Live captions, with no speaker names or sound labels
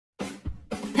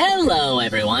Hello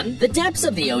everyone! The depths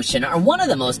of the ocean are one of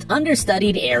the most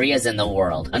understudied areas in the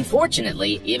world.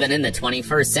 Unfortunately, even in the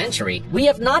 21st century, we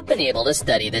have not been able to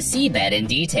study the seabed in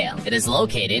detail. It is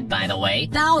located, by the way,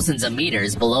 thousands of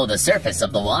meters below the surface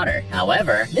of the water.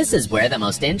 However, this is where the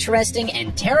most interesting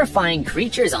and terrifying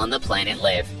creatures on the planet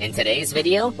live. In today's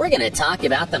video, we're gonna talk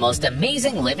about the most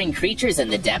amazing living creatures in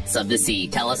the depths of the sea.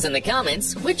 Tell us in the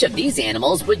comments, which of these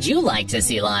animals would you like to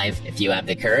see live? If you have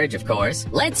the courage, of course.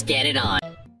 Let's get it on!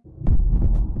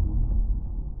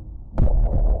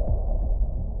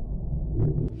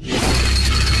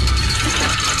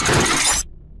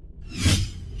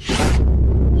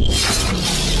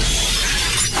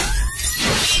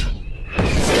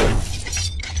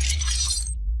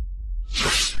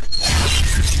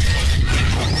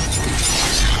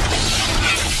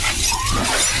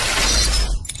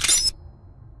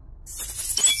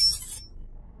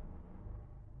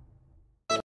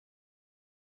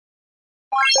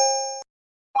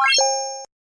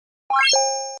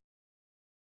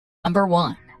 Number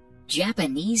 1.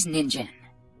 Japanese Ningen.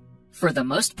 For the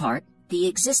most part, the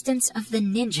existence of the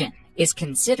Ningen is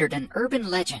considered an urban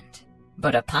legend,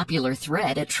 but a popular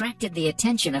thread attracted the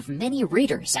attention of many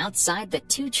readers outside the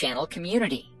 2-channel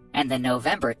community, and the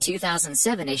November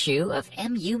 2007 issue of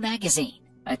MU Magazine,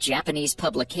 a Japanese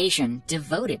publication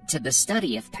devoted to the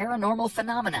study of paranormal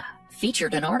phenomena,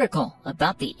 featured an article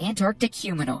about the Antarctic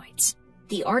humanoids.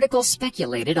 The article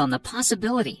speculated on the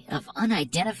possibility of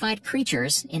unidentified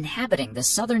creatures inhabiting the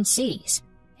southern seas,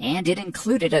 and it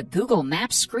included a Google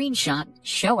Maps screenshot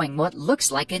showing what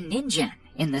looks like a Ningen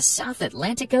in the South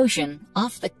Atlantic Ocean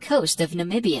off the coast of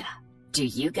Namibia. Do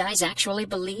you guys actually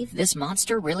believe this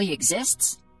monster really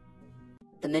exists?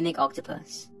 The mimic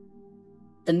octopus.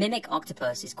 The mimic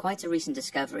octopus is quite a recent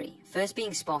discovery, first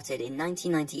being spotted in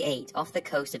 1998 off the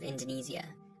coast of Indonesia,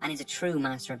 and is a true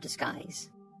master of disguise.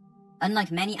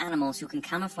 Unlike many animals who can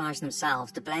camouflage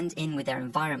themselves to blend in with their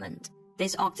environment,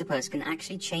 this octopus can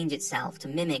actually change itself to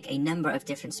mimic a number of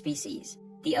different species,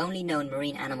 the only known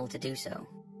marine animal to do so.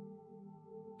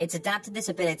 It's adapted this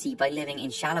ability by living in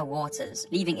shallow waters,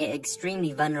 leaving it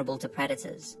extremely vulnerable to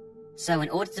predators. So in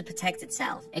order to protect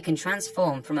itself, it can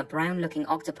transform from a brown-looking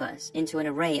octopus into an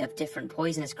array of different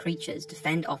poisonous creatures to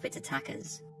fend off its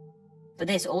attackers. But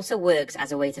this also works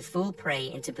as a way to fool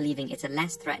prey into believing it's a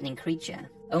less threatening creature,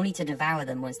 only to devour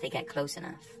them once they get close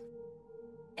enough.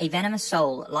 A venomous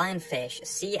sole, lionfish,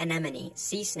 sea anemone,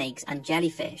 sea snakes, and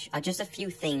jellyfish are just a few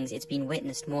things it's been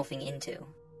witnessed morphing into.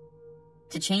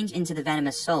 To change into the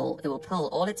venomous sole, it will pull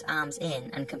all its arms in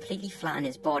and completely flatten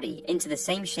its body into the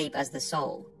same shape as the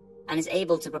sole, and is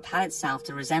able to propel itself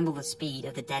to resemble the speed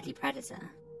of the deadly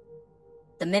predator.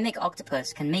 The mimic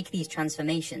octopus can make these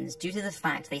transformations due to the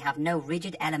fact they have no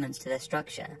rigid elements to their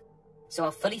structure, so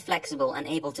are fully flexible and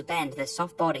able to bend their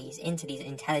soft bodies into these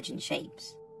intelligent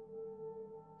shapes.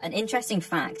 An interesting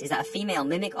fact is that a female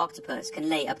mimic octopus can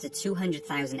lay up to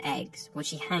 200,000 eggs, which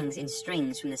she hangs in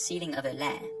strings from the ceiling of her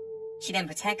lair. She then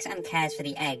protects and cares for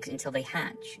the eggs until they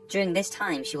hatch. During this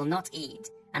time she will not eat,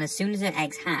 and as soon as her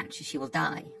eggs hatch, she will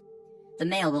die. The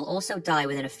male will also die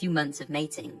within a few months of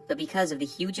mating, but because of the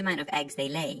huge amount of eggs they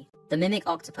lay, the mimic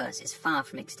octopus is far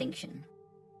from extinction.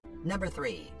 Number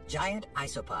 3. Giant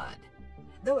isopod.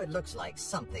 Though it looks like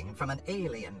something from an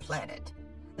alien planet,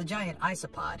 the giant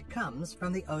isopod comes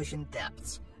from the ocean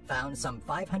depths, found some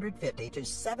 550 to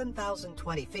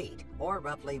 7,020 feet, or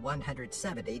roughly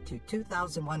 170 to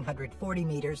 2,140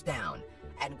 meters down,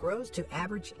 and grows to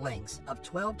average lengths of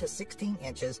 12 to 16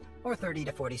 inches or 30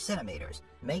 to 40 centimeters,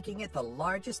 making it the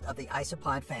largest of the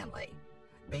isopod family.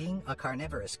 Being a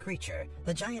carnivorous creature,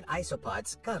 the giant isopod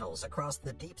scuttles across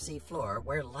the deep-sea floor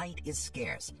where light is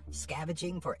scarce,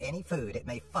 scavenging for any food it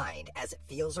may find as it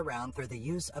feels around through the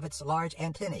use of its large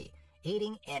antennae,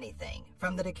 eating anything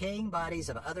from the decaying bodies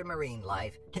of other marine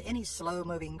life to any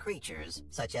slow-moving creatures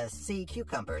such as sea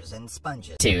cucumbers and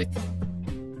sponges. Tooth.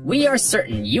 We are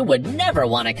certain you would never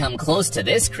want to come close to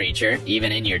this creature,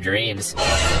 even in your dreams.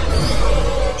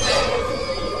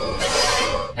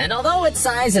 And although its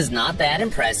size is not that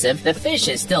impressive, the fish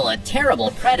is still a terrible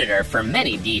predator for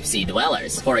many deep-sea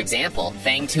dwellers. For example,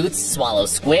 fangtooths swallow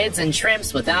squids and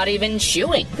shrimps without even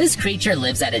chewing. This creature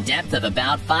lives at a depth of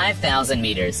about 5,000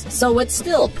 meters, so it's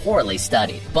still poorly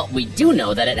studied. But we do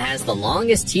know that it has the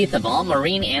longest teeth of all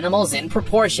marine animals in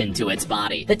proportion to its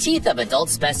body. The teeth of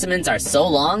adult specimens are so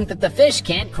long that the fish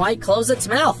can't quite close its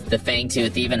mouth. The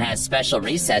fangtooth even has special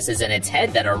recesses in its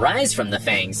head that arise from the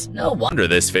fangs. No wonder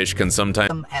this fish can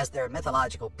sometimes... As their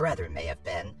mythological brethren may have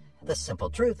been, the simple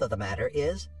truth of the matter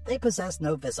is they possess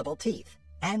no visible teeth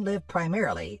and live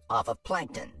primarily off of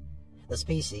plankton. The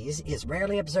species is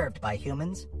rarely observed by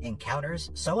humans.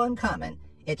 Encounters so uncommon,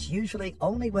 It's usually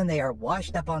only when they are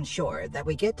washed up on shore that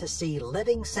we get to see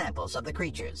living samples of the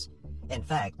creatures. In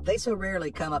fact, they so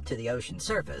rarely come up to the ocean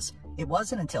surface, it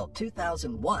wasn't until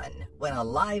 2001 when a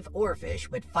live oarfish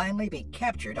would finally be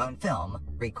captured on film,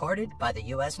 recorded by the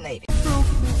U.S. Navy.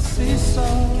 Broken sea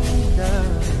song,